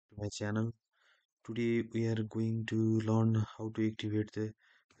my channel. Today we are going to learn how to activate the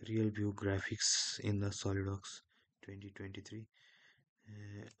Realview graphics in the Solidworks 2023.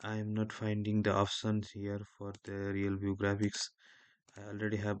 I am not finding the options here for the Realview graphics. I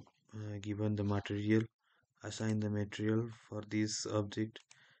already have given the material, assigned the material for this object.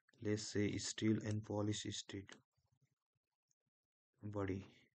 Let's say steel and polish steel body,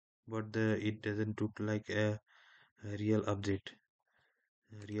 but it doesn't look like a real object.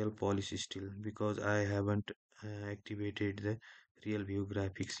 Real polish still because I haven't activated the real view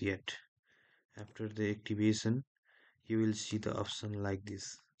graphics yet. After the activation, you will see the option like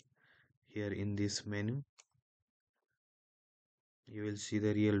this. Here in this menu, you will see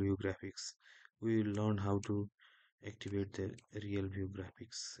the real view graphics. We will learn how to activate the real view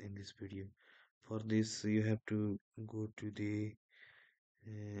graphics in this video. For this, you have to go to the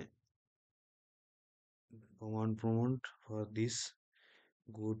uh, command prompt. For this,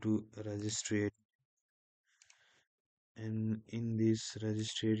 go to registry, and in this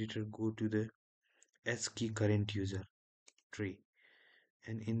registry editor, go to the S key current user tree,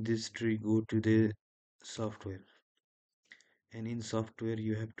 and in this tree go to the software, and in software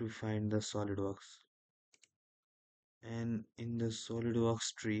you have to find the Solidworks, and in the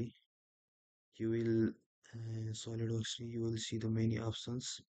Solidworks tree you will see the many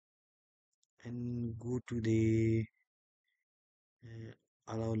options, and go to the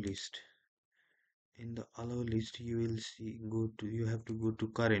allow list. In the allow list you will see you have to go to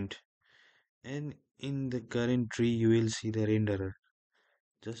current, and in the current tree you will see the renderer.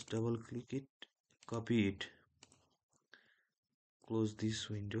 Just double click it, copy it, close this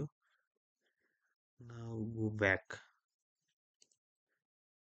window. Now go back,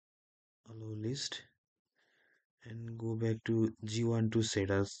 allow list, and go back to G12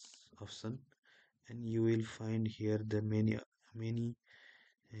 settings option, and you will find here the many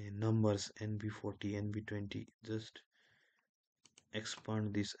numbers NB40, NB20. Just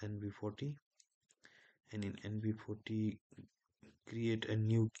expand this NB40, and in NB40 create a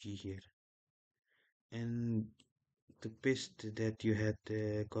new key here, and the paste that you had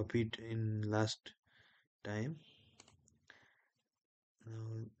copied in last time.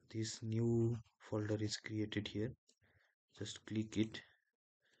 Now this new folder is created here. Just click it,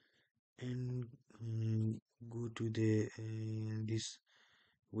 and go to the this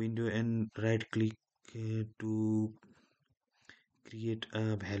window and right click to create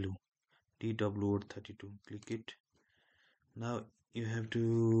a value TW32. Click it. Now you have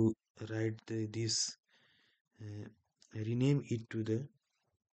to write this uh, rename it to the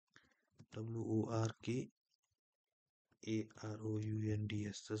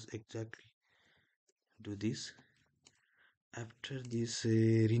WORKAROUNDS. Just exactly do this. After this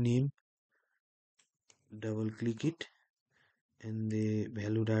rename, double click it, and the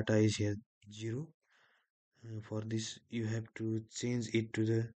value data is here 0. For this you have to change it to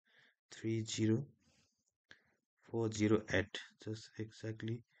the 3040. Just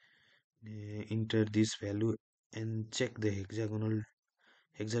exactly enter this value and check the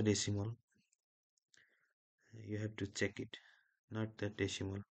hexadecimal. You have to check it, not the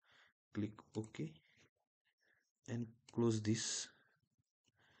decimal. Click OK and close this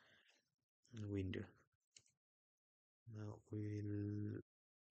window. Now we will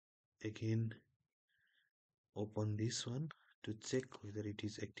again open this one to check whether it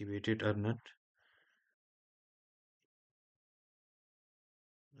is activated or not.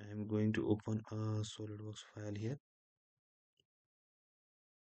 I am going to open a Solidworks file here.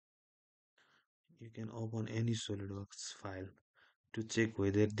 You can open any Solidworks file to check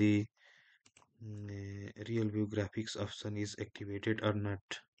whether the real view graphics option is activated or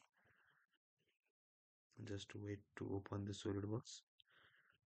not. Just wait to open the Solidworks.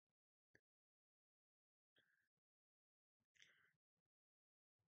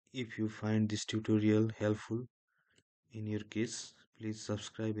 If you find this tutorial helpful in your case, please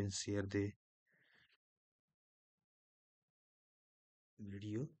subscribe and share the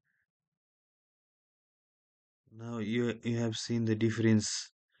video. Now you have seen the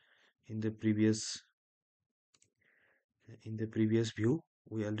difference in the previous view.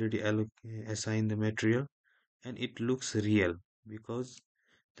 We already assigned the material, and it looks real because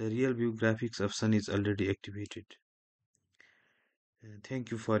the real view graphics option is already activated. Thank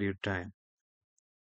you for your time.